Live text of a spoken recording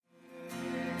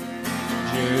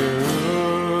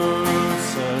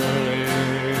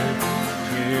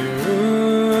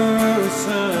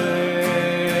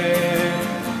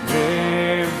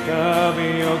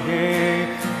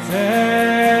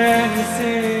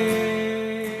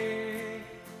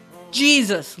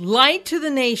Jesus, light to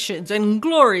the nations and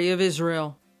glory of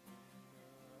Israel.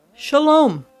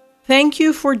 Shalom. Thank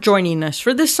you for joining us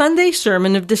for the Sunday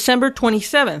sermon of December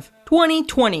 27th,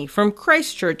 2020 from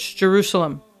Christ Church,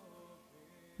 Jerusalem.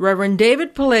 Reverend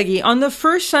David Pileggi, on the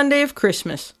first Sunday of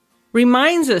Christmas,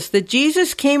 reminds us that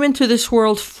Jesus came into this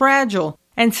world fragile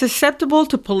and susceptible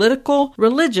to political,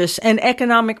 religious, and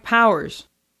economic powers.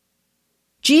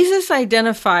 Jesus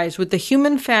identifies with the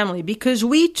human family because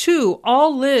we too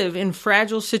all live in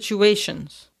fragile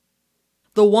situations.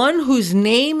 The one whose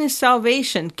name is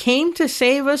salvation came to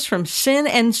save us from sin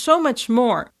and so much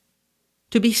more.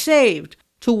 To be saved,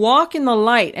 to walk in the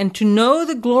light, and to know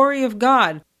the glory of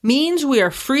God means we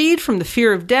are freed from the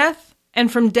fear of death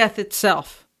and from death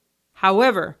itself.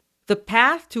 However, the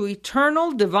path to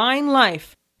eternal divine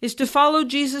life is to follow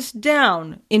Jesus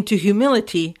down into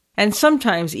humility and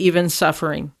sometimes even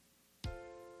suffering.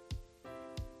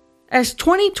 As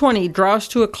 2020 draws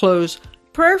to a close,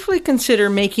 prayerfully consider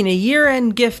making a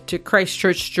year-end gift to Christ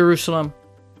Church Jerusalem.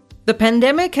 The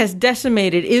pandemic has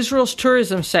decimated Israel's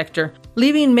tourism sector,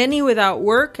 leaving many without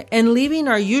work and leaving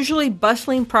our usually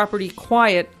bustling property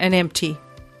quiet and empty.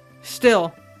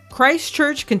 Still, Christ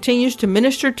Church continues to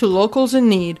minister to locals in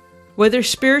need, whether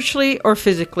spiritually or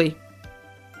physically.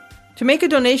 To make a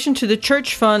donation to the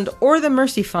Church Fund or the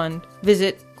Mercy Fund,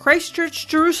 visit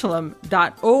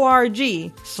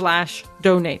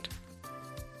christchurchjerusalem.org/donate.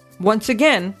 Once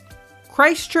again,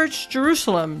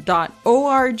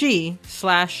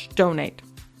 christchurchjerusalem.org/donate.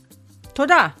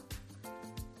 Todah.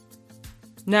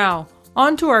 Now,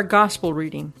 on to our Gospel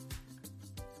reading.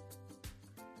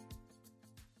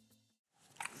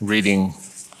 Reading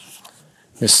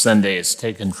this Sunday is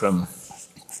taken from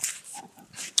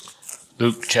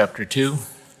Luke chapter 2,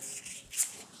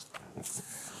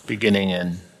 beginning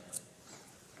in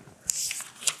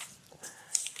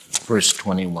verse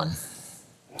 21.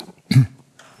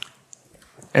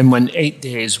 And when 8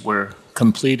 days were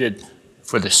completed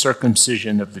for the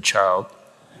circumcision of the child,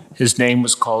 his name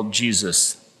was called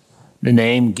Jesus, the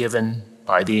name given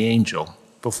by the angel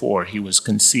before he was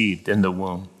conceived in the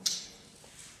womb.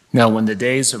 Now when the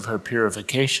days of her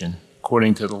purification,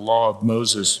 according to the law of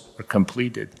Moses, were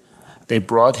completed, they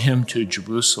brought him to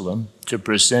Jerusalem to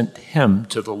present him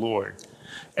to the Lord,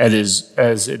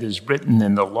 as it is written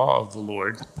in the law of the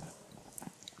Lord,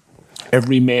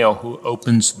 every male who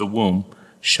opens the womb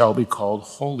shall be called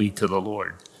holy to the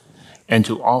Lord, and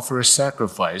to offer a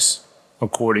sacrifice,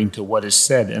 according to what is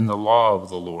said in the law of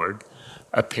the Lord,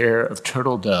 a pair of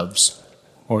turtle doves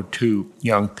or 2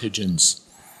 young pigeons.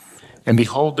 And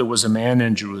behold, there was a man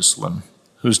in Jerusalem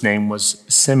whose name was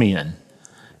Simeon,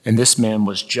 and this man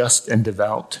was just and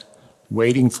devout,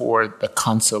 waiting for the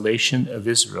consolation of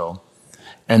Israel,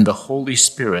 and the Holy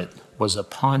Spirit was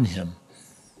upon him.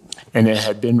 And it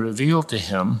had been revealed to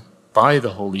him by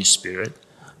the Holy Spirit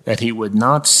that he would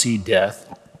not see death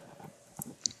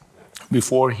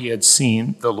before he had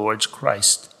seen the Lord's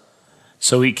Christ.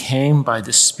 So he came by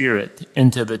the Spirit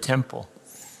into the temple.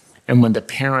 And when the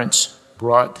parents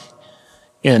brought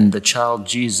in the child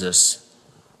Jesus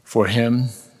for him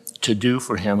to do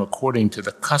for him according to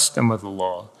the custom of the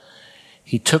law,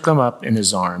 he took him up in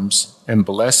his arms and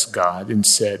blessed God and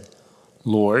said,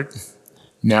 Lord,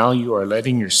 now you are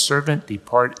letting your servant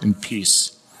depart in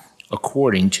peace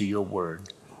according to your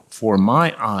word. For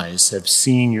my eyes have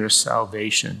seen your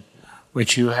salvation,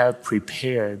 which you have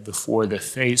prepared before the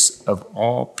face of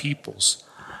all peoples,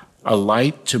 a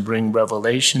light to bring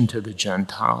revelation to the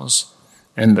Gentiles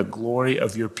and the glory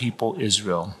of your people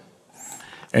Israel.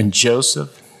 And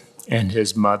Joseph and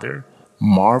his mother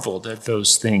marveled at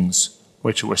those things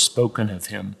which were spoken of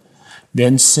him.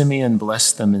 Then Simeon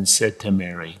blessed them and said to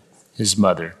Mary, his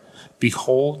mother,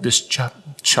 behold, this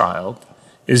child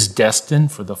is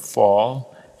destined for the fall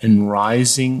and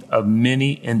rising of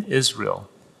many in Israel,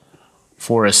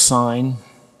 for a sign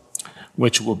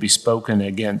which will be spoken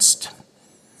against.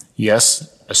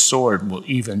 Yes, a sword will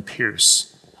even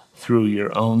pierce through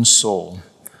your own soul,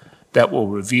 that will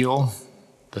reveal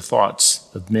the thoughts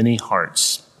of many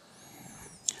hearts.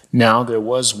 Now there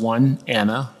was one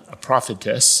Anna, a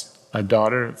prophetess, a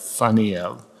daughter of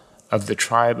Phanuel, of the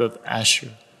tribe of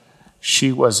Asher.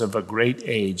 She was of a great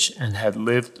age and had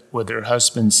lived with her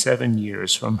husband 7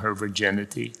 years from her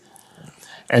virginity.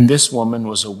 And this woman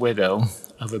was a widow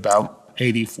of about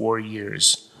 84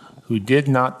 years, who did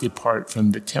not depart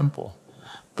from the temple,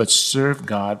 but served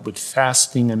God with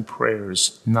fasting and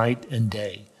prayers night and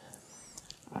day.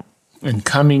 And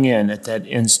coming in at that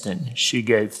instant, she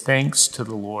gave thanks to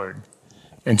the Lord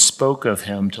and spoke of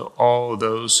him to all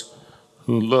those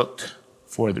who looked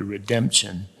for the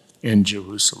redemption in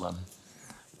Jerusalem.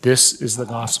 This is the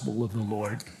gospel of the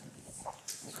Lord.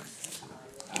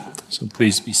 So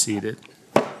please be seated.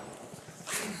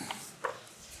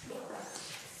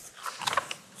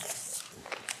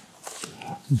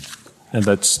 And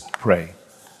let's pray.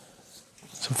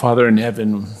 So, Father in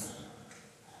heaven,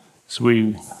 as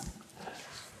we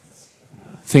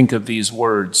think of these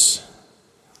words,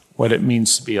 what it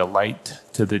means to be a light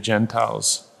to the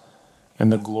Gentiles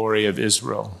and the glory of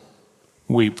Israel,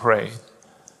 we pray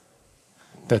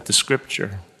that the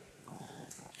Scripture,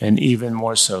 and even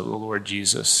more so the Lord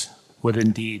Jesus, would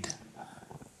indeed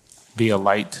be a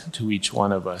light to each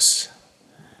one of us.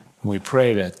 And we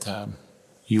pray that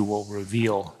you will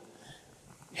reveal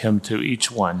him to each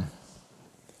one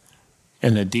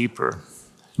in a deeper,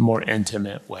 more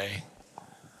intimate way,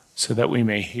 so that we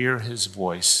may hear his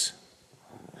voice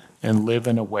and live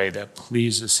in a way that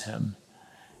pleases him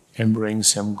and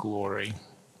brings him glory.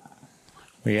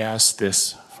 We ask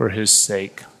this for his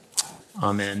sake.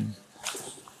 Amen.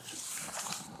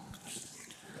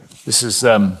 This is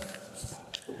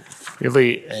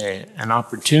really an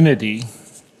opportunity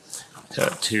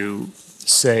to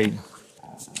say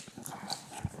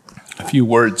a few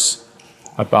words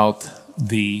about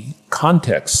the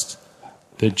context,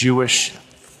 the Jewish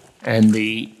and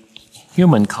the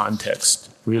human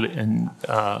context, really,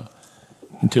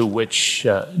 into which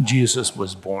Jesus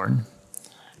was born,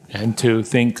 and to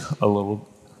think a little,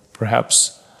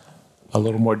 perhaps a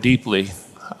little more deeply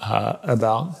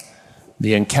about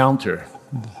the encounter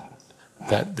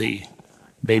that the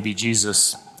baby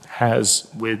Jesus has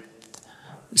with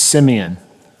Simeon.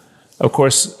 Of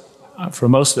course, for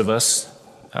most of us,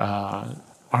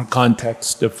 our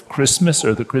context of Christmas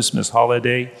or the Christmas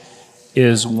holiday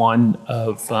is one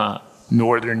of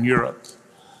Northern Europe.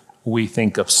 We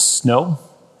think of snow.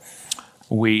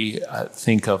 We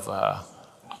think of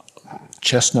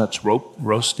chestnuts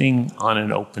roasting on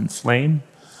an open flame.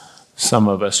 Some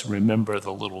of us remember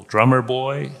the little drummer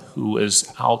boy who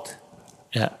is out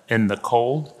in the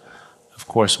cold. Of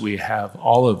course, we have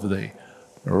all of the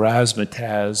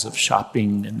razzmatazz of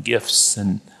shopping and gifts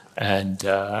and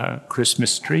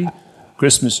Christmas trees,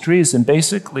 and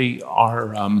basically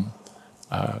our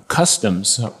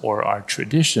customs or our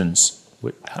traditions,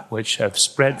 which have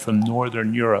spread from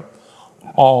Northern Europe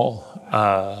all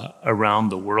around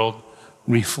the world,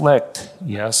 reflect,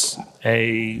 yes,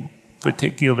 a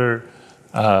particular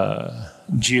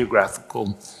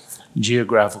geographical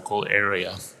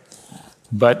area.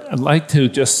 But I'd like to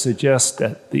just suggest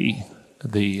that the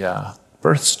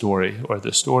birth story or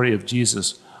the story of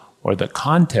Jesus or the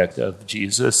context of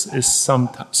Jesus is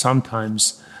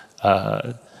sometimes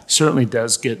certainly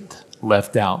does get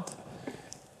left out.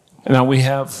 Now we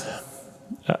have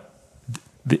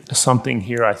something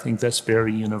here I think that's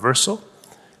very universal,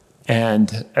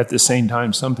 and at the same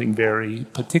time something very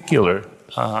particular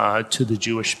to the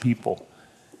Jewish people.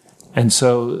 And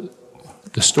so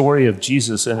the story of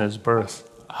Jesus and his birth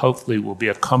hopefully will be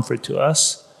a comfort to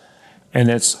us, and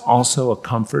it's also a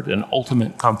comfort, an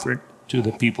ultimate comfort to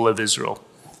the people of Israel.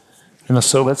 And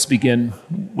so let's begin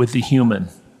with the human.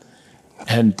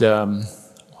 And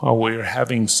while we were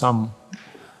having some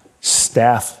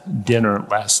staff dinner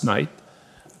last night,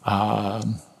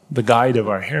 the guide of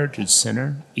our Heritage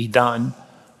Center, Idan,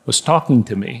 was talking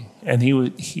to me, and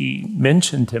he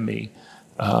mentioned to me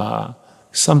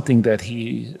something that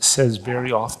he says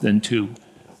very often to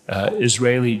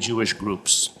Israeli Jewish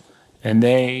groups. And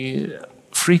they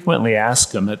frequently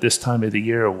ask him at this time of the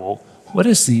year, well, what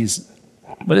is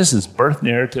this birth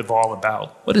narrative all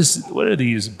about? What are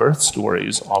these birth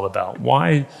stories all about?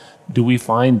 Why do we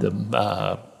find them,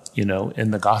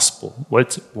 in the gospel?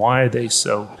 Why are they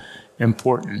so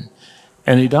important?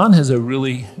 And Idan has a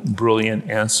really brilliant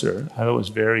answer. I thought it was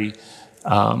very,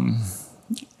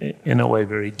 in a way,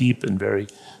 very deep and very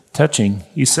touching.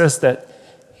 He says that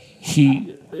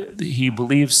he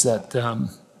believes that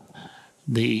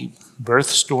the birth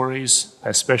stories,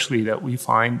 especially that we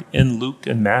find in Luke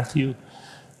and Matthew,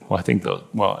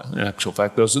 in actual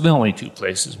fact, those are the only two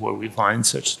places where we find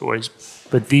such stories.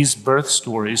 But these birth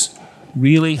stories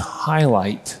really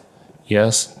highlight,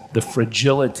 yes, the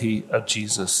fragility of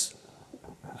Jesus.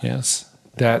 Yes,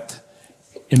 that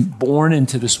born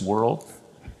into this world,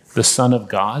 the Son of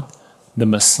God, the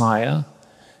Messiah,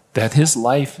 that his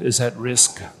life is at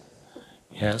risk.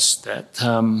 Yes, that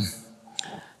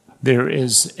there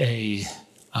is you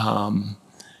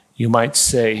might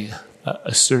say,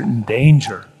 a certain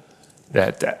danger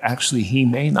that actually he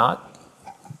may not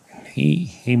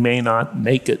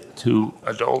make it to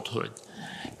adulthood.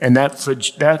 And that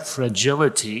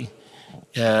fragility,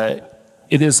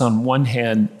 it is on one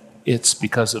hand, it's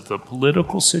because of the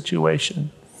political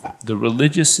situation, the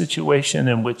religious situation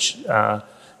in which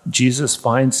Jesus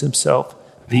finds himself,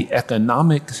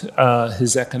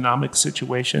 his economic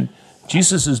situation,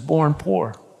 Jesus is born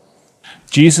poor.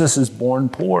 Jesus is born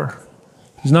poor.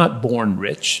 He's not born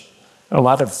rich. A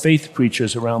lot of faith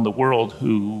preachers around the world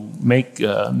who make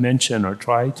mention or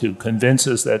try to convince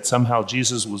us that somehow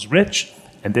Jesus was rich,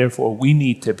 and therefore we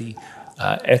need to be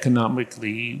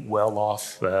economically well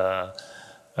off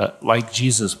like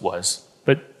Jesus was.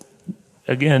 But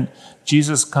again,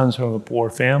 Jesus comes from a poor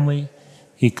family.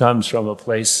 He comes from a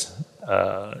place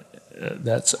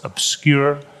that's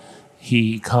obscure.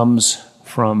 He comes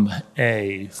from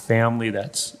a family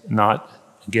that's not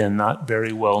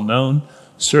very well known,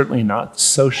 certainly not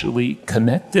socially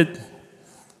connected.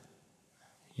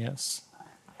 Yes.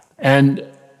 And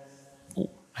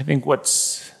I think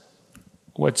what's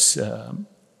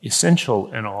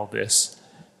essential in all this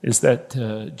is that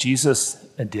Jesus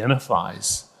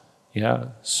identifies,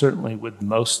 certainly with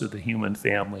most of the human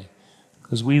family,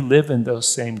 because we live in those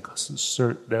same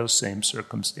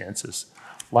circumstances.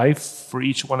 Life for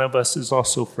each one of us is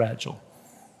also fragile,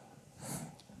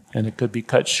 and it could be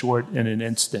cut short in an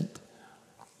instant.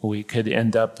 We could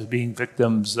end up being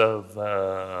victims of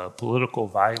political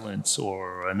violence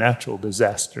or a natural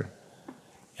disaster.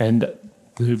 And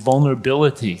the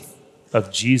vulnerability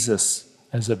of Jesus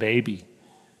as a baby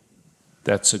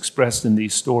that's expressed in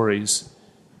these stories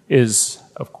is,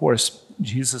 of course,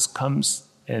 Jesus comes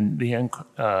and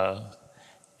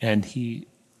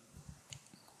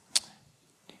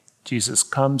Jesus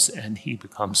comes and he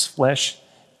becomes flesh,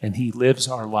 and he lives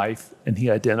our life, and he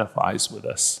identifies with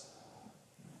us.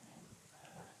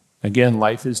 Again,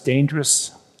 life is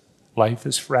dangerous, life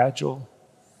is fragile,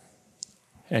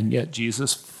 and yet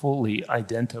Jesus fully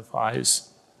identifies.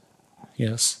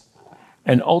 Yes.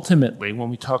 And ultimately, when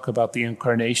we talk about the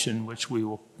incarnation, which we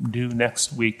will do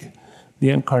next week, the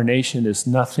incarnation is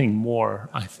nothing more,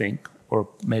 I think, or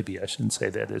maybe I shouldn't say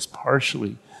that, is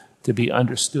partially to be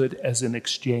understood as an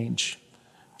exchange.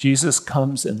 Jesus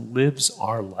comes and lives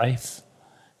our life,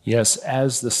 yes,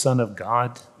 as the Son of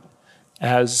God,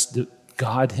 as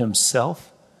God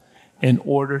himself, in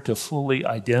order to fully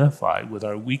identify with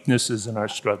our weaknesses and our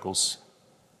struggles.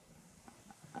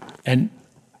 And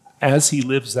as he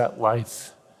lives that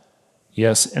life,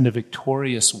 yes, in a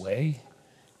victorious way,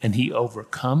 and he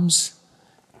overcomes,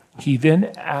 he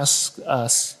then asks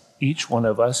us, each one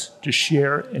of us, to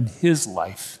share in his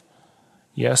life.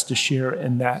 Yes, to share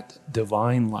in that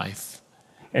divine life,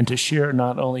 and to share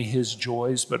not only his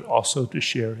joys, but also to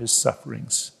share his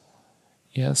sufferings.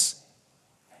 Yes,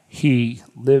 he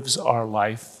lives our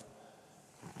life,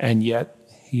 and yet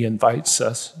he invites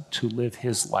us to live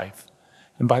his life.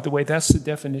 And by the way, that's the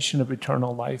definition of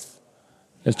eternal life.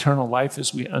 Eternal life,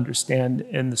 as we understand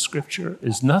in the scripture,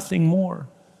 is nothing more,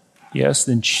 yes,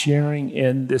 than sharing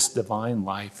in this divine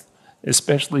life,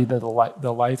 especially the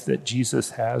life that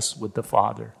Jesus has with the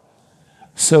Father.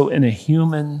 So in a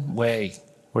human way,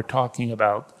 we're talking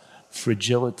about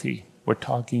fragility. We're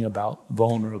talking about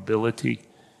vulnerability.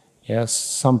 Yes,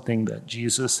 something that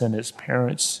Jesus and his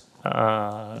parents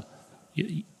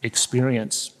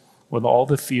experience with all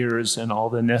the fears and all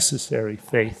the necessary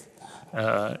faith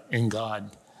in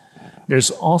God. There's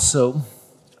also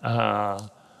a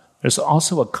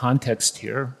context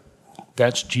here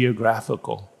that's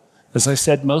geographical. As I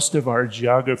said, most of our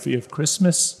geography of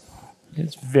Christmas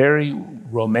is very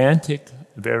romantic,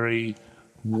 very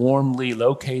warmly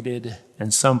located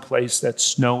in some place that's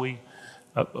snowy.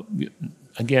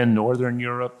 Again, Northern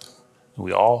Europe,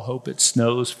 we all hope it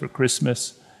snows for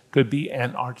Christmas. Could be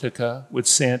Antarctica with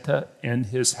Santa and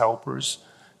his helpers.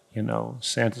 You know,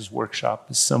 Santa's workshop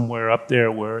is somewhere up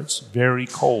there where it's very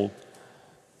cold.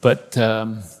 But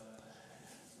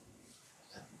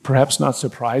perhaps not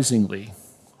surprisingly,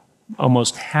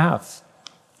 almost half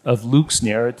of Luke's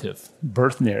narrative,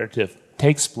 birth narrative,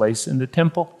 takes place in the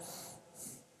temple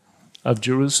of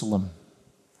Jerusalem,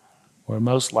 where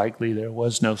most likely there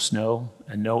was no snow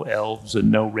and no elves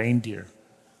and no reindeer.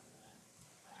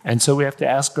 And so we have to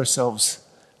ask ourselves,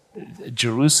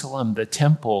 Jerusalem, the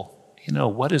temple,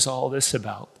 what is all this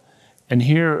about? And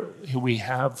here we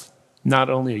have not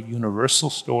only a universal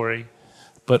story,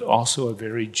 but also a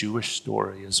very Jewish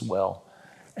story as well.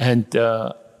 And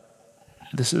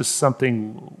this is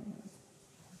something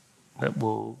that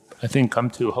we'll, I think,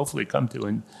 hopefully come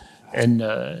to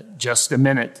in just a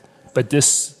minute. But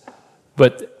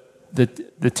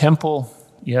the temple,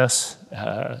 yes,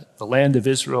 the land of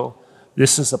Israel,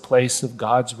 this is a place of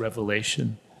God's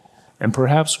revelation. And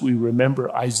perhaps we remember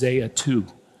Isaiah 2,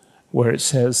 where it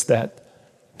says that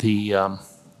the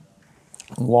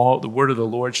word of the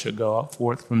Lord should go out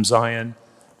forth from Zion,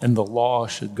 and the law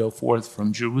should go forth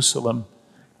from Jerusalem.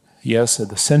 Yes, at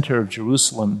the center of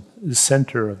Jerusalem, the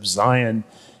center of Zion,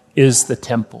 is the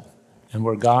temple, and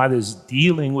where God is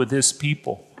dealing with his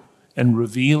people and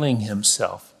revealing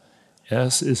himself,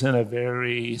 yes, is in a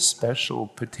very special,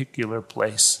 particular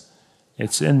place.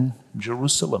 It's in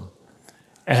Jerusalem.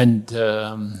 And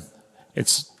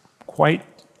it's quite,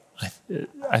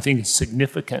 I think it's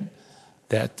significant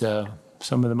that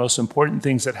some of the most important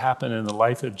things that happen in the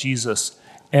life of Jesus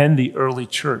and the early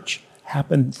church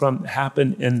happen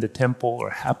in the temple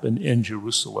or happen in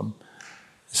Jerusalem.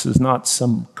 This is not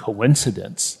some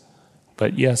coincidence,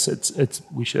 but yes, it's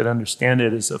we should understand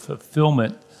it as a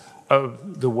fulfillment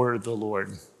of the word of the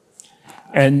Lord.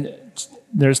 And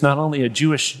there's not only a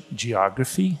Jewish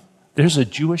geography, there's a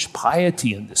Jewish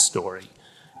piety in this story.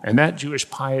 And that Jewish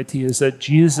piety is that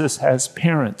Jesus has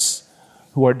parents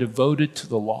who are devoted to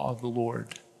the law of the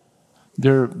Lord.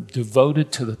 They're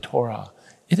devoted to the Torah.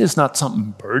 It is not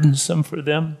something burdensome for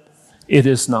them. It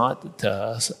is not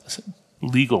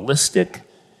legalistic.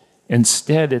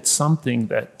 Instead, it's something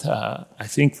that I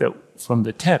think that from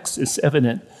the text, it's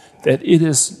evident that it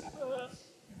is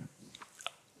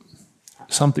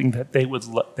something that they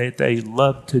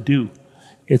love to do.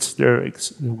 It's the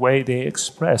way they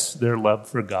express their love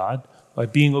for God by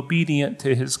being obedient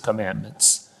to his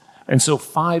commandments. And so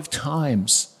 5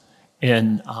 times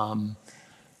in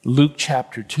Luke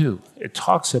chapter 2, it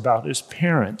talks about his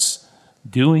parents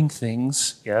doing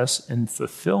things, yes, in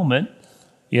fulfillment,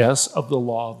 yes, of the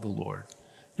law of the Lord,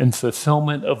 in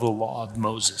fulfillment of the law of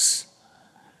Moses.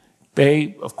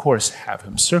 They, of course, have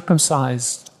him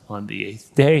circumcised on the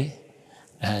 8th day,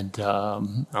 and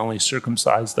not only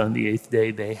circumcised on the 8th day,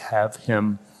 they have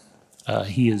him,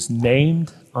 he is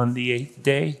named on the 8th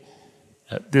day.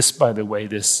 This, by the way,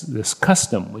 this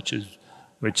custom, which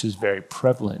is very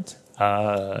prevalent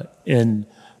in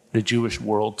the Jewish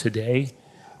world today,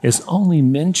 is only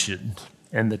mentioned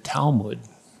in the Talmud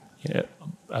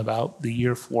about the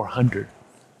year 400.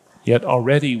 Yet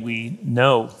already we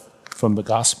know from the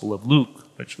Gospel of Luke,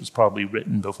 which was probably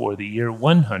written before the year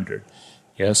 100,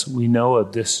 yes, we know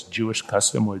of this Jewish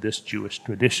custom or this Jewish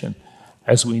tradition,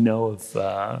 as we know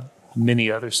of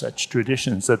many other such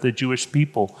traditions that the Jewish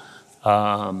people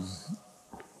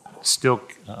still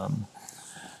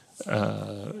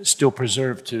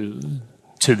preserve to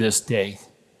this day.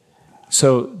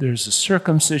 So there's a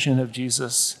circumcision of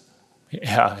Jesus.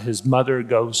 His mother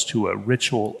goes to a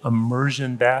ritual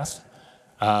immersion bath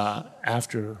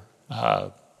after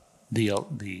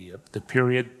the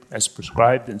period as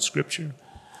prescribed in Scripture.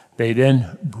 They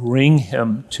then bring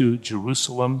him to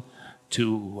Jerusalem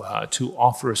to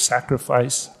offer a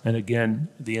sacrifice. And again,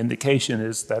 the indication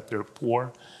is that they're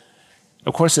poor.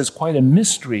 Of course, it's quite a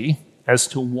mystery as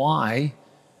to why,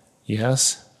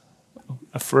 yes,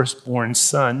 a firstborn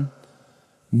son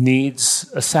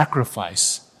needs a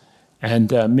sacrifice.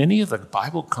 And many of the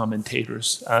Bible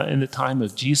commentators in the time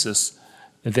of Jesus,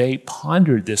 they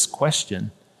pondered this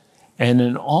question. And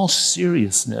in all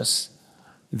seriousness,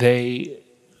 they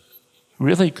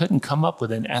really couldn't come up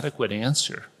with an adequate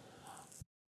answer.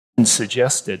 And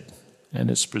suggested,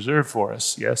 and it's preserved for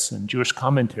us, yes, in Jewish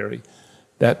commentary,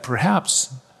 that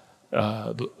perhaps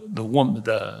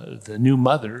the new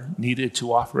mother needed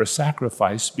to offer a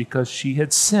sacrifice because she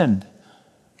had sinned.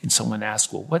 And someone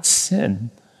asked, well, what sin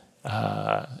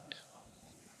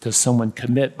does someone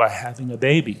commit by having a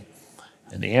baby?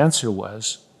 And the answer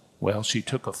was, well, she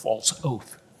took a false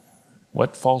oath.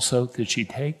 What false oath did she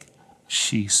take?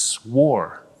 She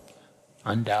swore,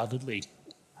 undoubtedly,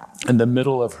 in the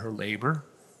middle of her labor,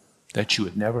 that she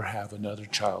would never have another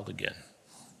child again.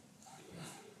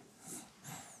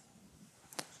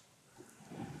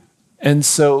 And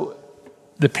so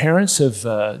the parents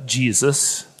of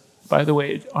Jesus, by the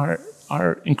way,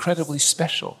 are incredibly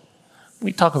special.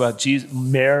 We talk about Jesus,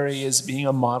 Mary as being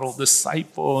a model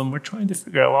disciple, and we're trying to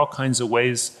figure out all kinds of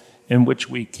ways in which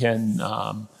we can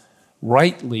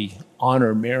rightly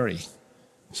honor Mary.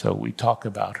 So we talk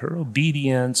about her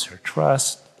obedience, her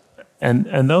trust,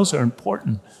 and those are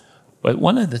important. But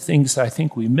one of the things I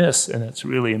think we miss, and it's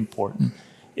really important,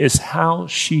 is how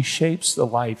she shapes the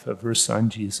life of her son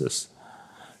Jesus.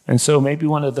 And so maybe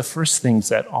one of the first things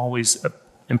that always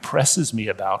impresses me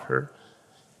about her,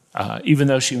 even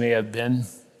though she may have been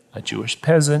a Jewish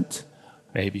peasant,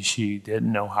 maybe she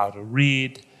didn't know how to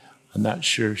read, I'm not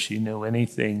sure she knew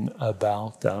anything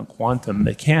about quantum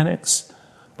mechanics,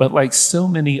 but like so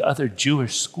many other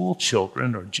Jewish school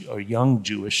children or young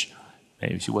Jewish,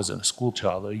 maybe she wasn't a school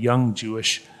child, or young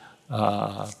Jewish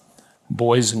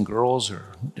boys and girls or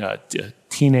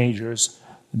teenagers,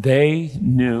 they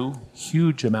knew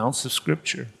huge amounts of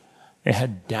Scripture. They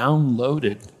had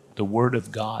downloaded the Word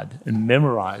of God and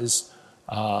memorized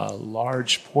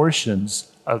large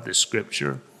portions of the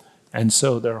scripture, and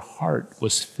so their heart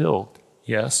was filled,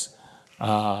 yes,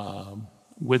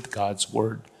 with God's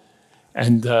word.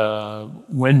 And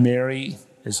when Mary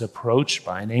is approached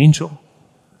by an angel,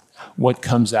 what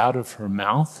comes out of her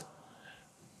mouth,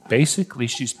 basically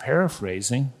she's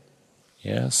paraphrasing,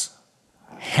 yes,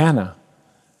 Hannah.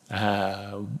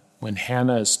 When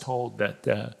Hannah is told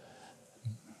that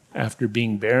after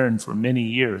being barren for many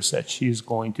years, that she's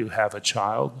going to have a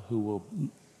child who will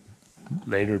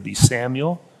later be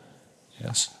Samuel,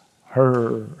 yes,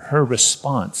 her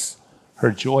response, her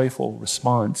joyful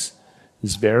response,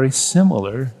 is very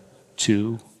similar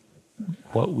to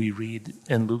what we read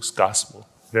in Luke's gospel.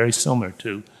 Very similar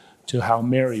to how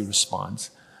Mary responds.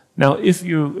 Now, if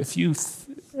you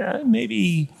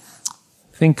maybe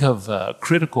think of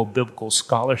critical biblical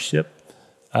scholarship,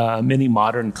 many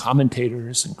modern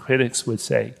commentators and critics would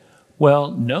say,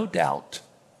 well, no doubt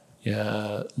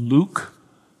Luke,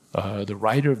 the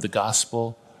writer of the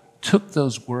gospel, took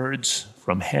those words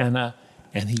from Hannah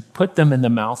and he put them in the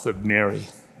mouth of Mary.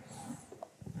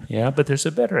 Yeah, but there's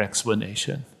a better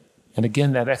explanation. And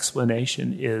again, that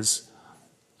explanation is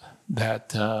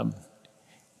that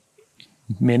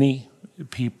many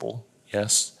people,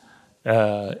 yes,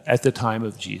 at the time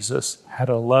of Jesus had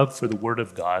a love for the Word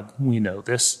of God. We know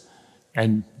this.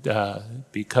 And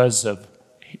because of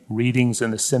readings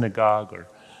in the synagogue or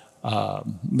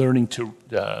learning to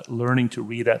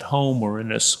read at home or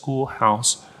in a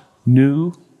schoolhouse,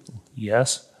 knew,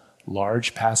 yes,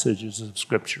 large passages of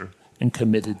Scripture and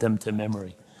committed them to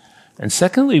memory. And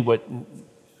secondly, what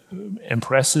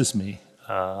impresses me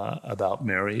about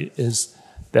Mary is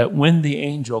that when the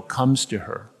angel comes to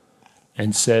her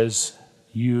and says,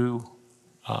 you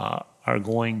are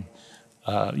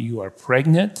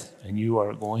pregnant and you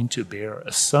are going to bear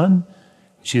a son,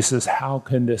 she says, how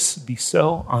can this be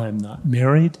so? I am not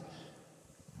married.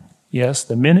 Yes,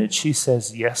 the minute she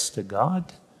says yes to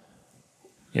God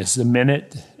is the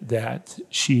minute that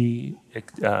she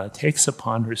takes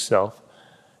upon herself,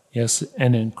 yes,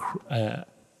 and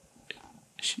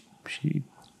she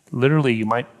literally, you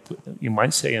might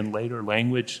say in later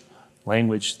language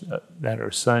that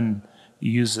her son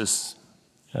uses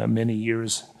many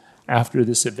years after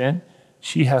this event,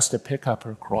 she has to pick up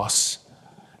her cross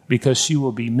because she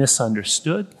will be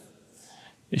misunderstood,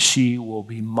 she will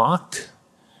be mocked,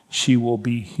 she will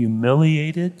be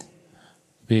humiliated,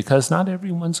 because not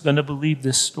everyone's going to believe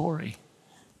this story.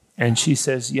 And she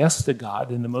says yes to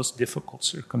God in the most difficult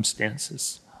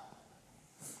circumstances.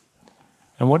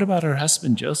 And what about her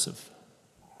husband, Joseph?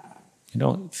 You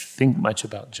don't think much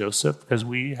about Joseph because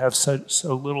we have so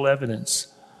little evidence.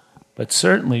 But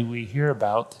certainly we hear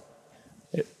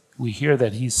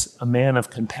that he's a man of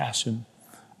compassion.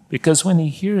 Because when he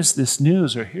hears this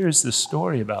news or hears this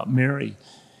story about Mary,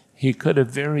 he could have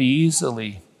very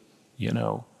easily,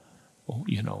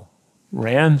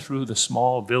 ran through the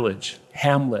small village,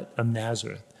 hamlet of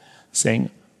Nazareth,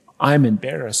 saying, I'm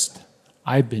embarrassed.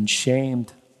 I've been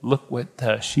shamed. Look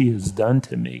what she has done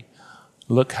to me.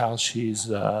 Look how she's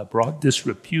brought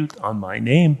disrepute on my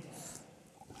name.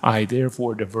 I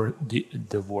therefore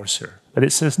divorce her. But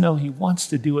it says, no, he wants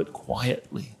to do it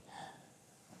quietly.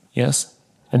 Yes?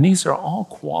 And these are all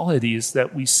qualities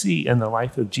that we see in the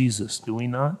life of Jesus, do we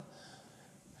not?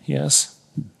 Yes?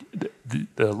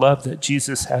 The love that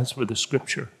Jesus has for the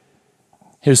Scripture,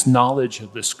 his knowledge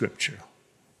of the Scripture,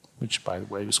 which, by the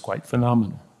way, was quite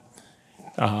phenomenal.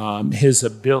 His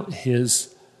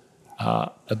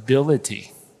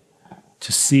ability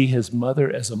to see his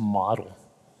mother as a model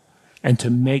and to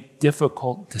make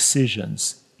difficult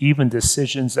decisions, even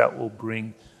decisions that will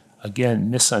bring, again,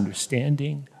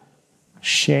 misunderstanding,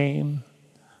 shame,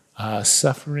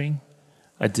 suffering,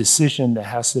 a decision that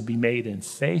has to be made in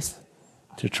faith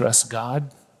to trust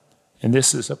God. And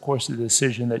this is, of course, a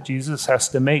decision that Jesus has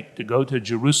to make to go to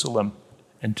Jerusalem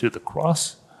and to the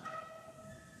cross.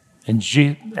 And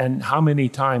how many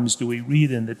times do we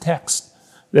read in the text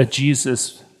that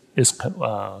Jesus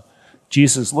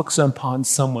looks upon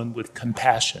someone with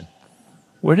compassion?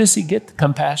 Where does he get the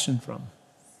compassion from?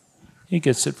 He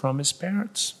gets it from his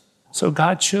parents. So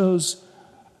God chose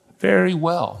very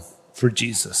well for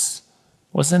Jesus.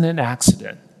 It wasn't an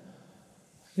accident.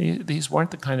 These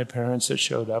weren't the kind of parents that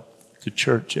showed up to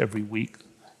church every week,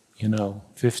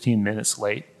 15 minutes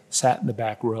late, sat in the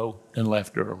back row, and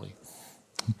left early.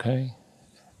 Okay?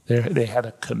 They had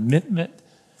a commitment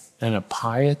and a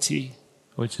piety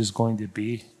which is going to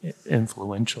be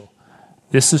influential.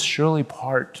 This is surely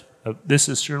part of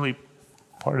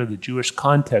the Jewish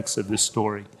context of this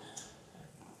story.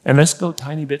 And let's go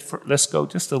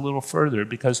just a little further,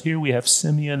 because here we have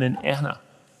Simeon and Anna.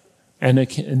 And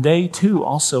they too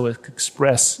also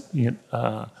express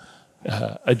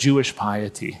a Jewish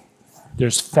piety.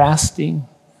 There's fasting,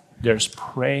 there's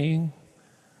praying.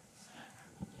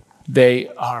 They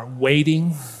are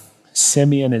waiting.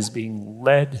 Simeon is being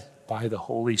led by the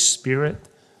Holy Spirit,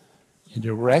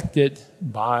 directed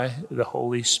by the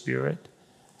Holy Spirit.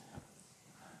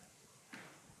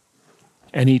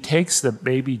 And he takes the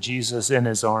baby Jesus in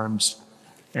his arms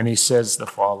and he says the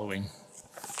following.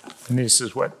 And these are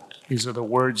the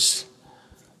words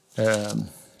that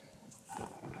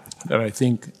I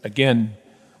think, again,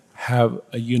 have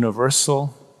a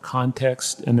universal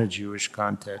context and a Jewish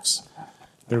context.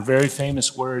 They're very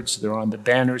famous words. They're on the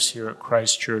banners here at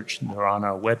Christ Church, and they're on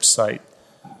our website.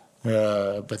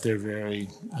 But they're very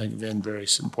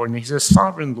important. He says,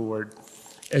 Sovereign Lord,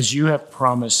 as you have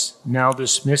promised, now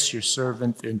dismiss your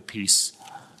servant in peace.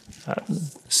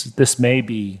 This may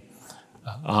be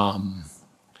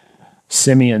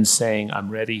Simeon saying, I'm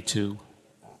ready to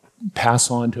pass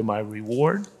on to my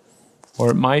reward.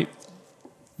 Or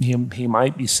he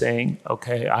might be saying,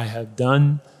 okay, I have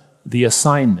done the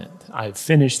assignment. I've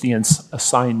finished the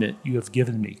assignment you have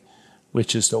given me,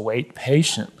 which is to wait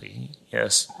patiently,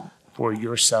 yes, for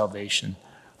your salvation.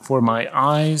 For my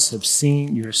eyes have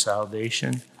seen your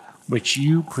salvation, which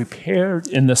you prepared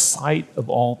in the sight of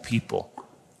all people,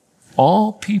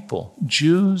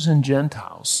 Jews and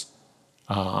Gentiles.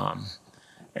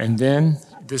 And then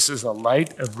this is a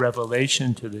light of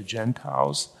revelation to the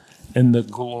Gentiles and the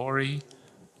glory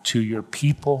to your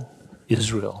people,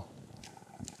 Israel.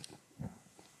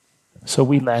 So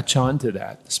we latch on to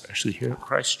that, especially here at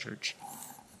Christ Church.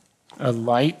 A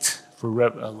light to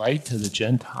the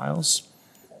Gentiles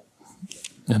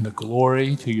and the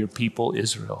glory to your people,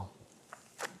 Israel.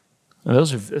 And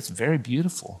that's very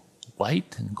beautiful.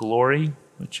 Light and glory,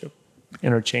 which are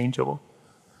interchangeable.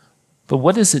 But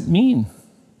what does it mean?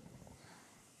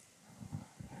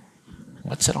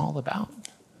 What's it all about?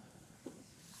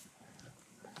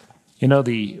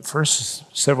 The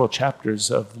first several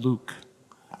chapters of Luke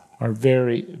are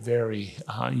very, very,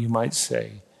 you might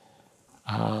say,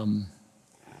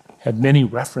 have many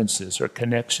references or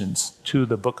connections to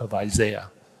the book of Isaiah.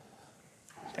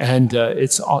 And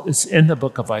it's in the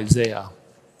book of Isaiah,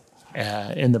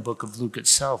 in the book of Luke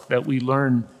itself, that we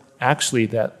learn actually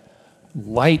that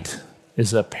light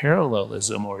is a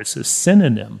parallelism or it's a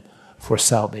synonym for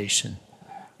salvation.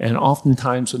 And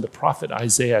oftentimes when the prophet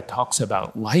Isaiah talks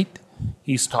about light,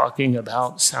 he's talking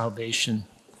about salvation.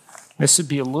 This would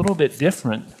be a little bit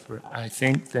different, I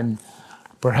think, than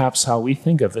perhaps how we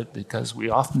think of it, because we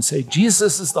often say,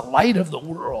 Jesus is the light of the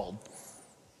world.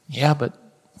 Yeah, but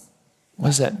what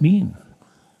does that mean?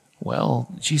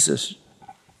 Well, Jesus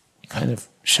kind of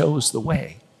shows the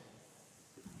way.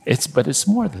 But it's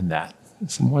more than that.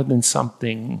 It's more than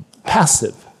something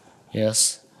passive,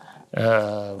 yes.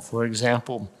 For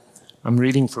example, I'm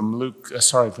reading from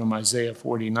Isaiah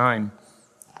 49.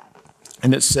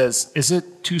 And it says, is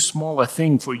it too small a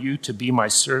thing for you to be my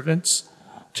servants,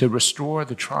 to restore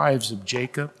the tribes of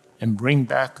Jacob and bring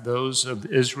back those of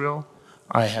Israel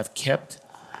I have kept?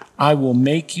 I will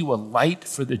make you a light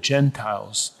for the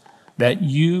Gentiles, that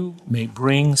you may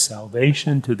bring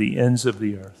salvation to the ends of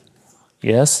the earth.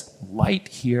 Yes, light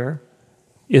here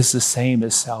is the same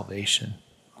as salvation.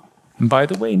 And by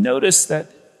the way, notice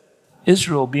that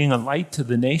Israel being a light to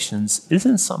the nations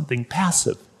isn't something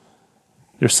passive.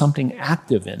 There's something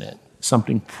active in it,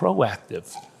 something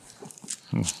proactive.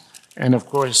 And of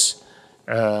course,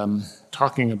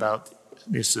 talking about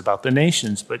this about the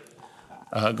nations, but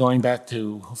going back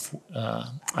to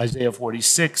Isaiah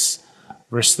 46,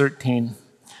 verse 13,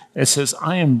 it says,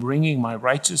 I am bringing my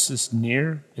righteousness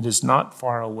near, it is not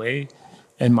far away,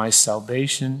 and my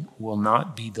salvation will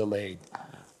not be delayed.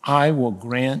 I will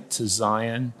grant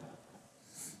salvation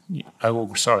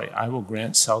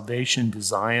to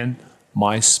Zion,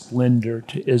 my splendor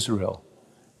to Israel.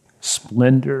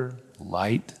 Splendor,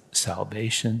 light,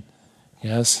 salvation.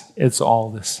 Yes, it's all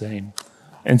the same.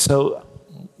 And so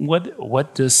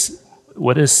what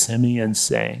is Simeon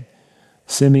saying?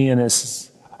 Simeon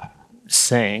is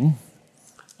saying,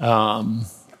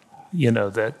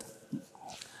 that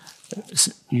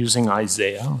using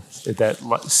Isaiah, that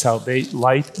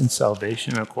light and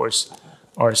salvation, of course,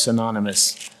 are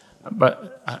synonymous.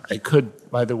 But I could,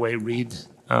 by the way, read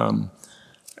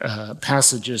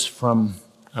passages from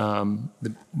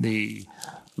the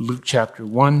Luke chapter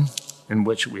 1, in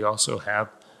which we also have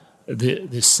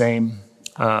the same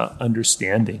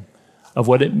understanding of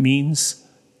what it means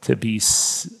to be,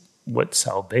 what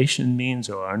salvation means,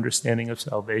 or our understanding of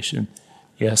salvation,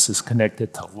 yes, is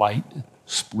connected to light,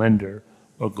 splendor,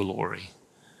 or glory.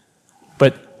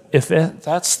 But if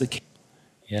that's the case,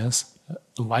 yes,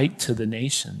 light to the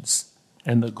nations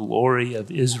and the glory of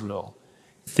Israel.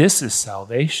 This is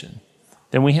salvation.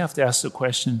 Then we have to ask the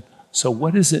question, so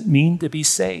what does it mean to be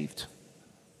saved?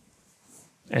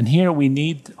 And here we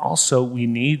need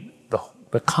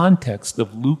the context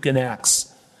of Luke and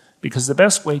Acts, because the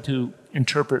best way to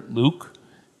interpret Luke,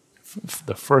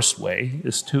 the first way,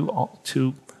 is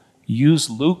to use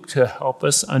Luke to help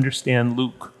us understand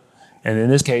Luke. And in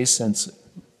this case, since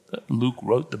Luke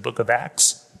wrote the book of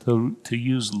Acts, to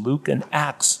use Luke and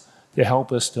Acts to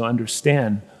help us to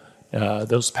understand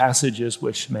those passages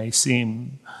which may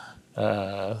seem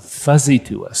fuzzy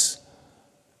to us.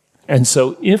 And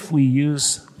so if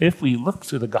we look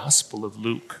through the Gospel of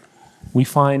Luke, we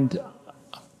find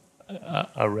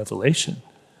a revelation.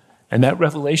 And that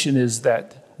revelation is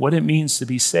that what it means to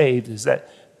be saved is that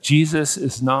Jesus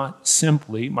is not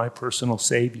simply my personal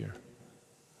Savior,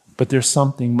 but there's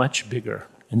something much bigger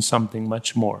and something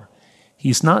much more.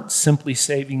 He's not simply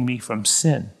saving me from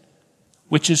sin,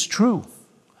 which is true,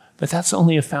 but that's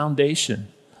only a foundation.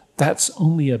 That's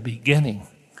only a beginning.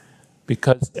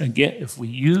 Because again, if we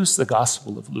use the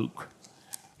Gospel of Luke,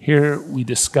 here we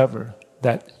discover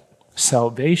that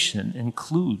salvation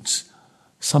includes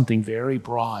something very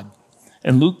broad.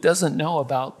 And Luke doesn't know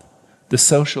about the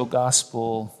social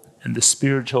gospel and the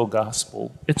spiritual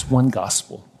gospel. It's one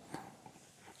gospel.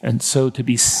 And so to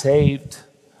be saved,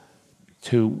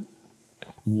 to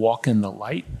walk in the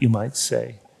light, you might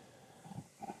say,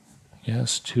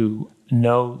 yes, to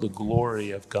know the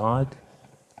glory of God,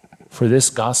 for this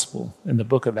gospel in the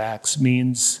book of Acts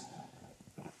means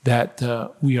that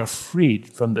we are freed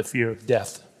from the fear of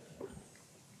death,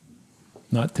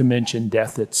 not to mention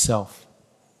death itself.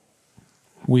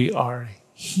 We are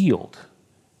healed.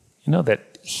 You know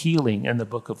that healing in the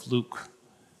book of Luke,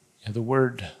 the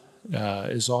word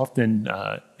is often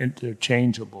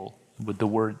interchangeable with the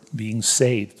word being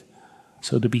saved.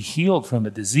 So to be healed from a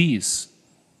disease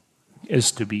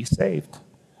is to be saved.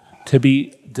 To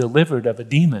be delivered of a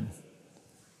demon,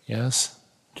 yes,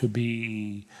 to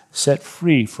be set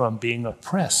free from being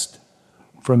oppressed,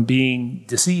 from being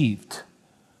deceived,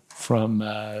 from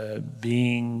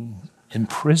being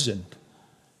imprisoned,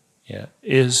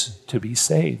 is to be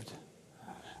saved.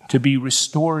 To be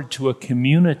restored to a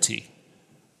community,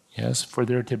 yes, for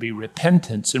there to be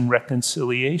repentance and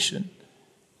reconciliation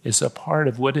is a part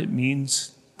of what it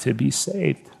means to be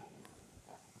saved.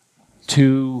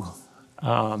 The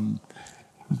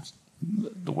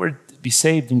word be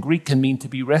saved in Greek can mean to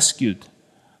be rescued.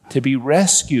 To be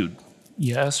rescued,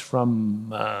 yes,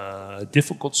 from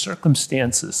difficult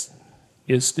circumstances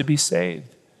is to be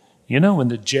saved. You know, when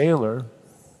the jailer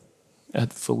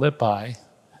at Philippi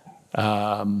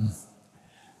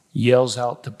yells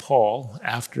out to Paul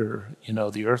after,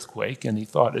 the earthquake, and he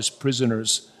thought his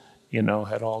prisoners,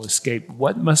 had all escaped,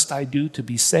 "What must I do to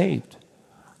be saved?"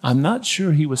 I'm not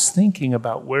sure he was thinking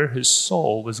about where his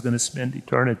soul was going to spend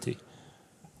eternity.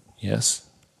 Yes.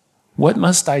 What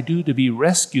must I do to be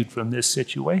rescued from this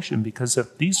situation? Because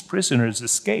if these prisoners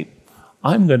escape,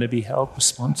 I'm going to be held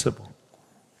responsible.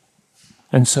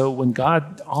 And so when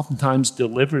God oftentimes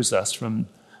delivers us from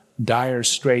dire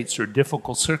straits or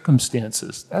difficult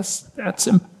circumstances, that's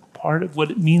part of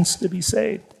what it means to be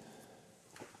saved.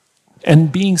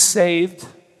 And being saved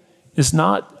is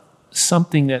not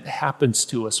something that happens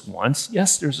to us once.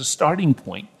 Yes, there's a starting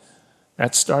point.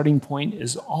 That starting point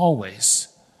is always,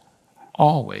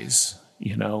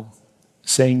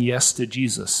 saying yes to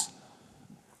Jesus.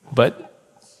 But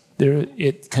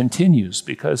it continues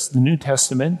because the New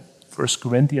Testament, 1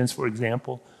 Corinthians, for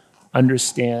example,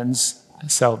 understands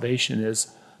salvation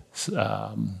is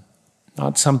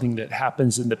not something that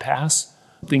happens in the past,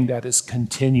 something that is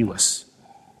continuous.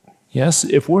 Yes,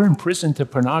 if we're imprisoned to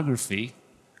pornography,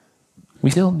 we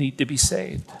still need to be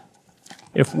saved.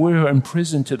 If we're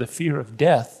imprisoned to the fear of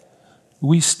death,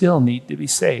 we still need to be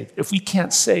saved. If we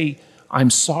can't say, "I'm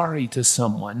sorry" to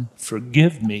someone,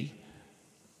 "Forgive me,"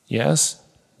 yes,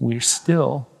 we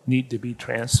still need to be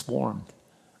transformed.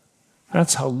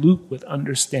 That's how Luke would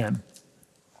understand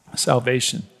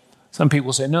salvation. Some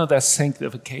people say, no, that's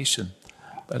sanctification.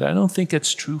 But I don't think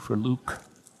it's true for Luke.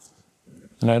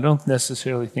 And I don't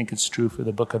necessarily think it's true for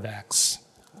the book of Acts.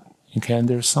 Okay,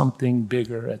 there's something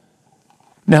bigger.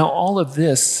 Now, all of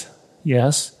this,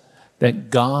 yes, that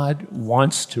God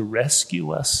wants to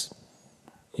rescue us,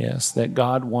 yes, that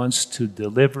God wants to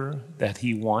deliver, that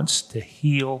he wants to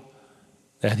heal,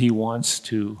 that he wants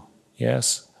to,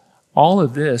 yes, all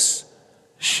of this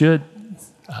should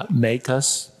make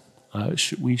us,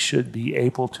 we should be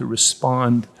able to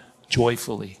respond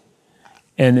joyfully.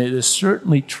 And it is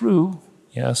certainly true,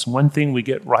 yes, one thing we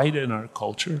get right in our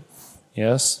culture,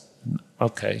 yes,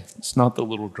 Okay, it's not the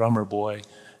little drummer boy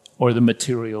or the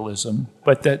materialism,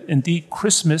 but that indeed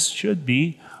Christmas should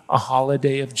be a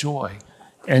holiday of joy.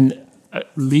 And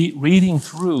reading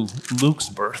through Luke's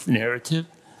birth narrative,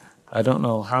 I don't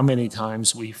know how many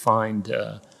times we find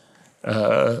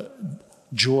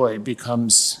joy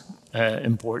becomes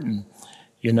important.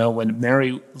 You know, when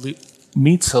Mary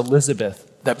meets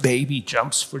Elizabeth, the baby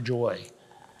jumps for joy.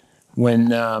 When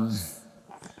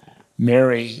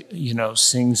Mary,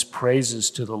 sings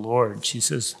praises to the Lord, she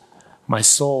says, "My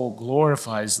soul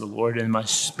glorifies the Lord, and my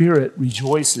spirit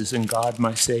rejoices in God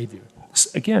my Savior."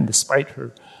 Again, despite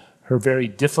her very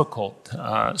difficult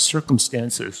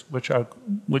circumstances,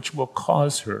 which will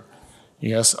cause her,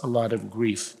 yes, a lot of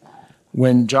grief.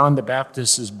 When John the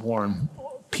Baptist is born,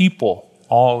 people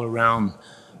all around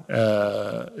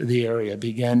the area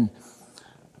began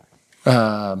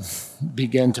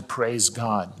to praise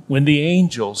God. When the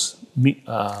angels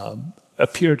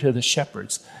appear to the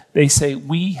shepherds, they say,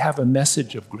 "We have a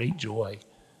message of great joy."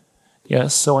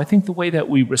 Yes, so I think the way that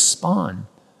we respond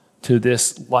to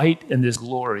this light and this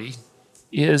glory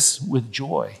is with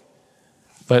joy.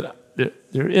 But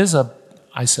there is,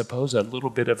 I suppose, a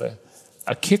little bit of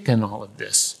a kick in all of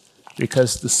this,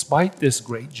 because despite this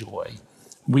great joy,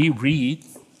 we read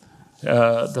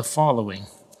the following.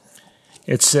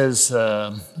 It says,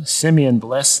 Simeon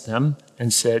blessed them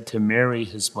and said to Mary,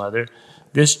 his mother,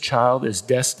 "This child is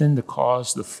destined to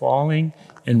cause the falling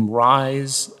and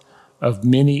rise of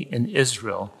many in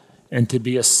Israel, and to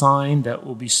be a sign that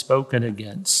will be spoken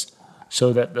against,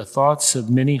 so that the thoughts of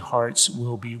many hearts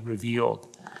will be revealed,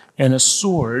 and a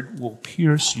sword will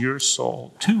pierce your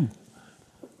soul too."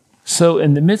 So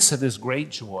in the midst of this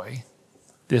great joy,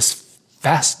 this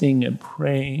fasting and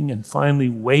praying and finally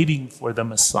waiting for the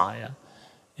Messiah,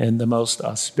 in the most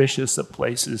auspicious of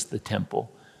places, the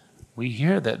temple, we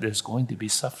hear that there's going to be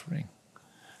suffering.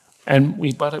 And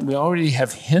we already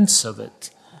have hints of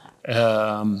it,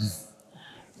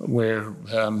 where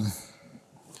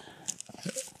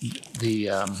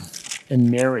in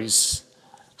Mary's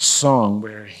song,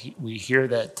 where we hear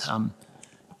that,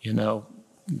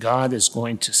 God is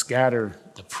going to scatter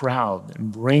the proud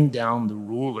and bring down the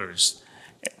rulers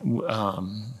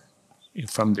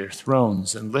from their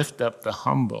thrones and lift up the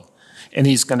humble. And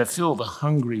he's going to fill the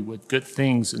hungry with good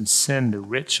things and send the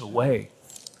rich away.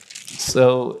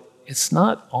 So it's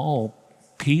not all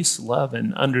peace, love,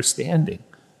 and understanding.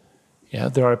 Yeah,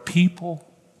 there are people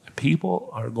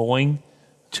are going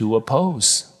to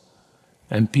oppose,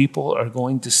 and people are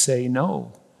going to say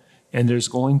no, and there's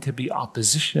going to be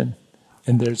opposition,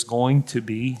 and there is going to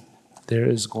be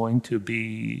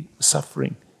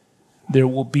suffering. There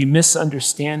will be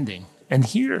misunderstanding. And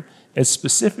here it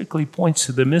specifically points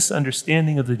to the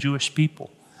misunderstanding of the Jewish people.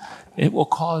 It will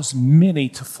cause many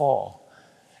to fall.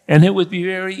 And it would be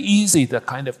very easy to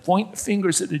kind of point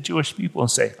fingers at the Jewish people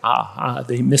and say,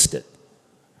 they missed it.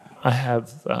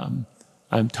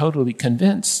 I'm totally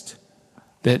convinced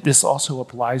that this also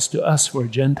applies to us who are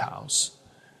Gentiles,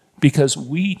 because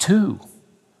we too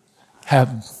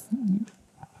have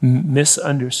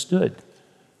misunderstood.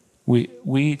 We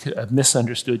have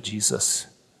misunderstood Jesus,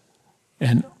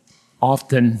 and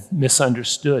often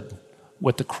misunderstood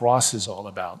what the cross is all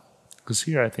about. Because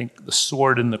here I think the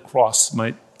sword and the cross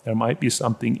there might be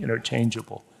something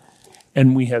interchangeable.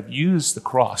 And we have used the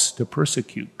cross to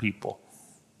persecute people,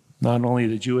 not only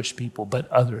the Jewish people, but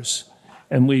others.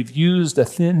 And we've used a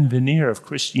thin veneer of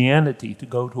Christianity to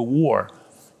go to war.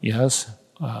 Yes,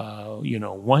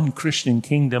 one Christian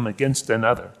kingdom against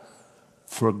another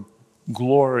for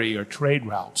glory or trade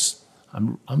routes.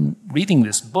 I'm reading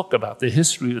this book about the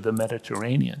history of the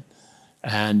Mediterranean,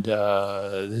 and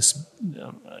this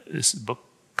book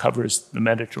covers the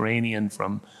Mediterranean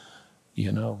from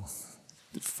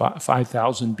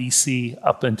 5,000 BC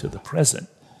up into the present.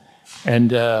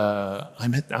 And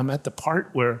I'm at the part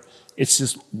where it's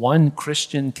just one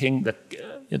Christian king,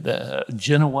 the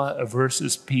Genoa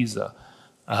versus Pisa,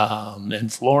 and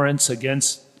Florence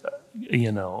against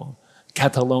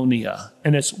Catalonia,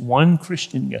 and it's one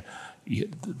Christian.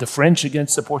 The French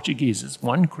against the Portuguese. It's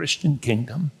one Christian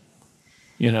kingdom,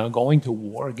 going to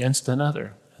war against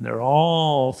another. And they're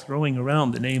all throwing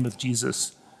around the name of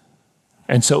Jesus.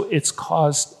 And so it's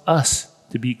caused us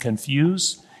to be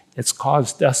confused. It's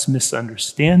caused us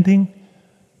misunderstanding.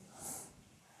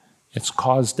 It's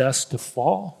caused us to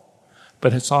fall.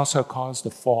 But it's also caused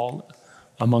a fall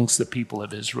amongst the people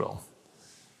of Israel.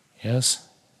 Yes,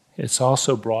 it's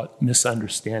also brought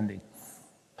misunderstanding.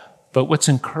 But what's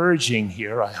encouraging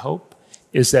here, I hope,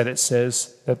 is that it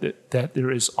says that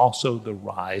there is also the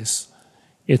rise.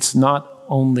 It's not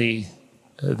only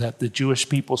that the Jewish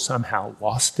people somehow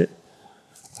lost it,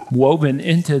 Woven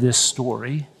into this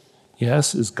story,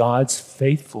 yes, is God's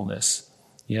faithfulness.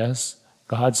 Yes,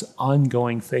 God's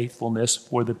ongoing faithfulness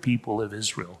for the people of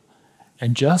Israel.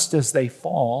 And just as they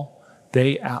fall,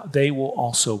 they will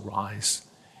also rise.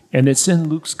 And it's in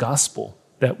Luke's gospel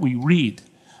that we read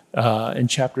in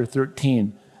chapter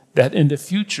 13 that in the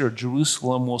future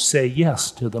Jerusalem will say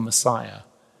yes to the Messiah.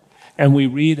 And we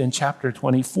read in chapter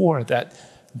 24 that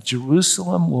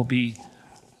Jerusalem will be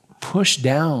pushed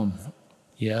down,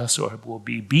 yes, or will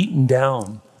be beaten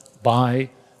down by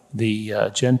the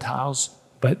Gentiles,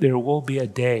 but there will be a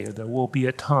day, or there will be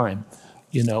a time,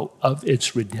 of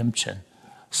its redemption.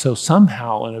 So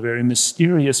somehow, in a very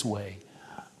mysterious way,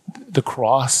 the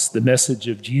cross, the message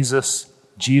of Jesus,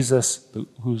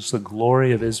 who's the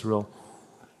glory of Israel,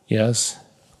 yes,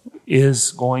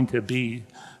 is going to be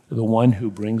the one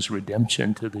who brings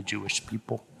redemption to the Jewish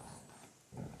people.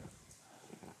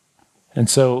 And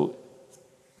so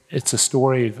it's a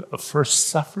story of first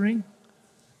suffering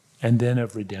and then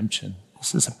of redemption.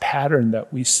 This is a pattern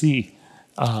that we see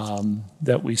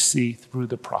through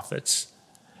the prophets.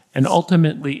 And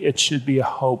ultimately, it should be a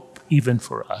hope even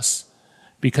for us,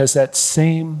 because that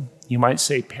same, you might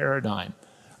say, paradigm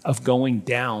of going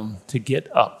down to get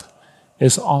up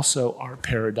is also our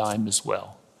paradigm as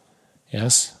well.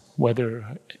 Yes,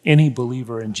 whether any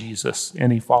believer in Jesus,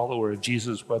 any follower of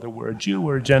Jesus, whether we're a Jew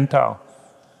or a Gentile,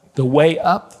 the way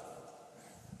up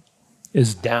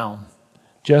is down.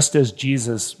 Just as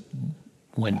Jesus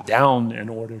went down in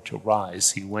order to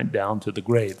rise, he went down to the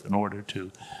grave in order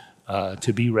to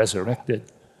be resurrected.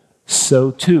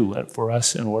 So too, for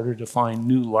us, in order to find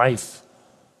new life,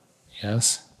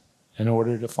 yes, in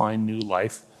order to find new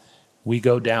life, we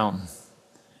go down.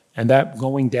 And that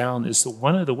going down is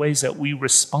one of the ways that we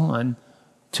respond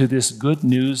to this good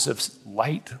news of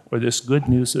light, or this good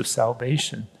news of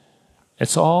salvation.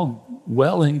 It's all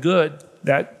well and good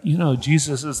that,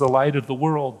 Jesus is the light of the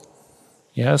world,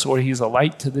 yes, or he's a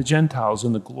light to the Gentiles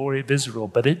and the glory of Israel,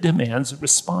 but it demands a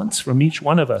response from each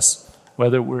one of us,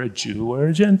 whether we're a Jew or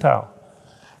a Gentile.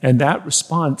 And that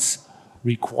response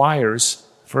requires,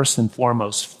 first and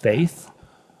foremost, faith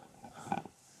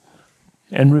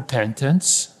and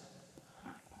repentance,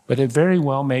 but it very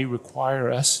well may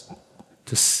require us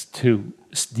to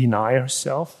deny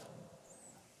ourselves,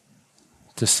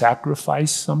 to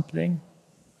sacrifice something,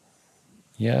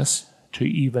 yes, to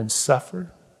even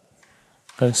suffer.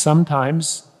 Because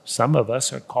sometimes some of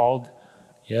us are called,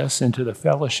 yes, into the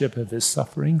fellowship of his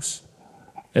sufferings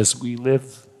as we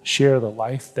share the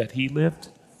life that he lived,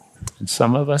 and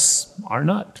some of us are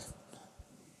not.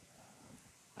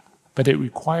 But it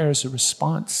requires a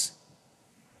response,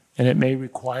 and it may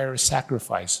require a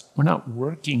sacrifice. We're not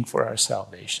working for our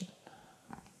salvation,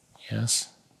 yes,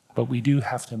 but we do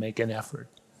have to make an effort.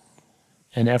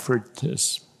 An effort,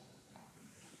 as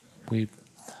we've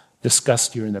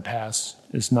discussed here in the past,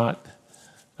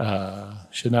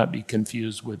 should not be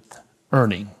confused with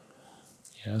earning.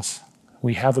 Yes,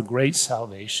 we have a great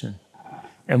salvation,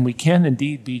 and we can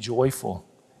indeed be joyful,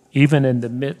 even in the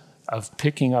midst of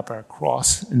picking up our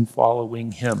cross and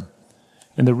following him.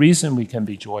 And the reason we can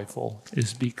be joyful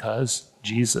is because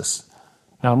Jesus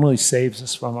not only saves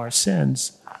us from our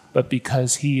sins, but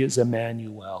because he is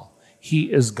Emmanuel.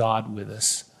 He is God with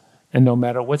us. And no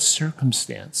matter what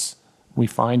circumstance we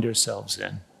find ourselves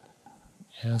in,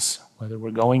 yes, whether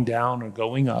we're going down or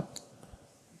going up,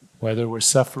 whether we're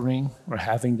suffering or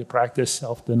having to practice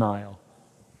self-denial,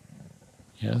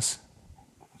 yes,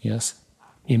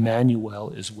 Emmanuel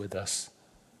is with us.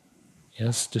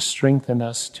 Yes, to strengthen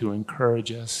us, to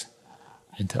encourage us,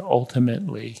 and to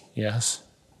ultimately, yes,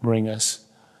 bring us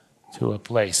to a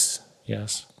place,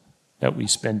 yes, that we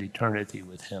spend eternity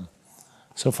with him.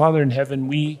 So, Father in heaven,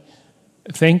 we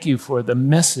thank you for the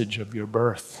message of your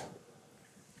birth.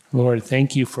 Lord,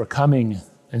 thank you for coming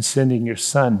and sending your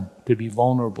Son to be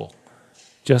vulnerable,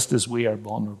 just as we are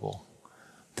vulnerable,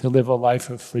 to live a life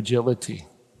of fragility,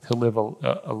 to live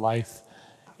a life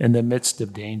in the midst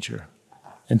of danger.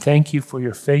 And thank you for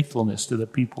your faithfulness to the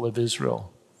people of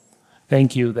Israel.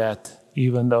 Thank you that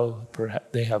even though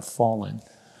perhaps they have fallen,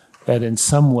 that in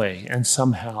some way and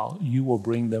somehow you will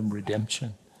bring them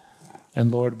redemption.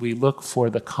 And Lord, we look for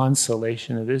the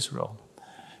consolation of Israel.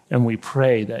 And we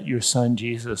pray that your Son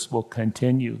Jesus will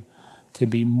continue to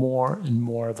be more and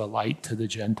more of a light to the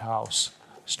Gentiles,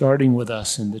 starting with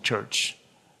us in the church.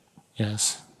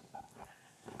 Yes.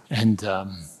 And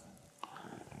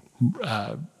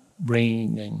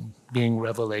bringing and being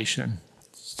revelation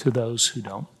to those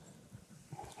who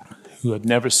have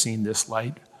never seen this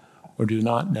light or do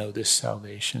not know this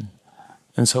salvation.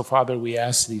 And so, Father, we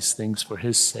ask these things for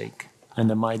his sake. In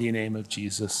the mighty name of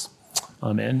Jesus.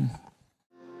 Amen.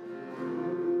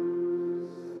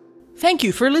 Thank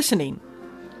you for listening.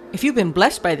 If you've been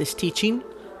blessed by this teaching,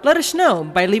 let us know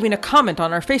by leaving a comment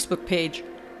on our Facebook page,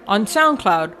 on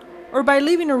SoundCloud, or by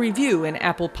leaving a review in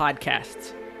Apple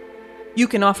Podcasts. You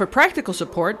can offer practical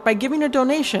support by giving a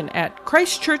donation at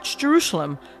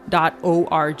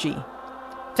christchurchjerusalem.org.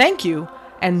 Thank you,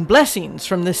 and blessings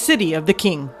from the City of the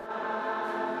King.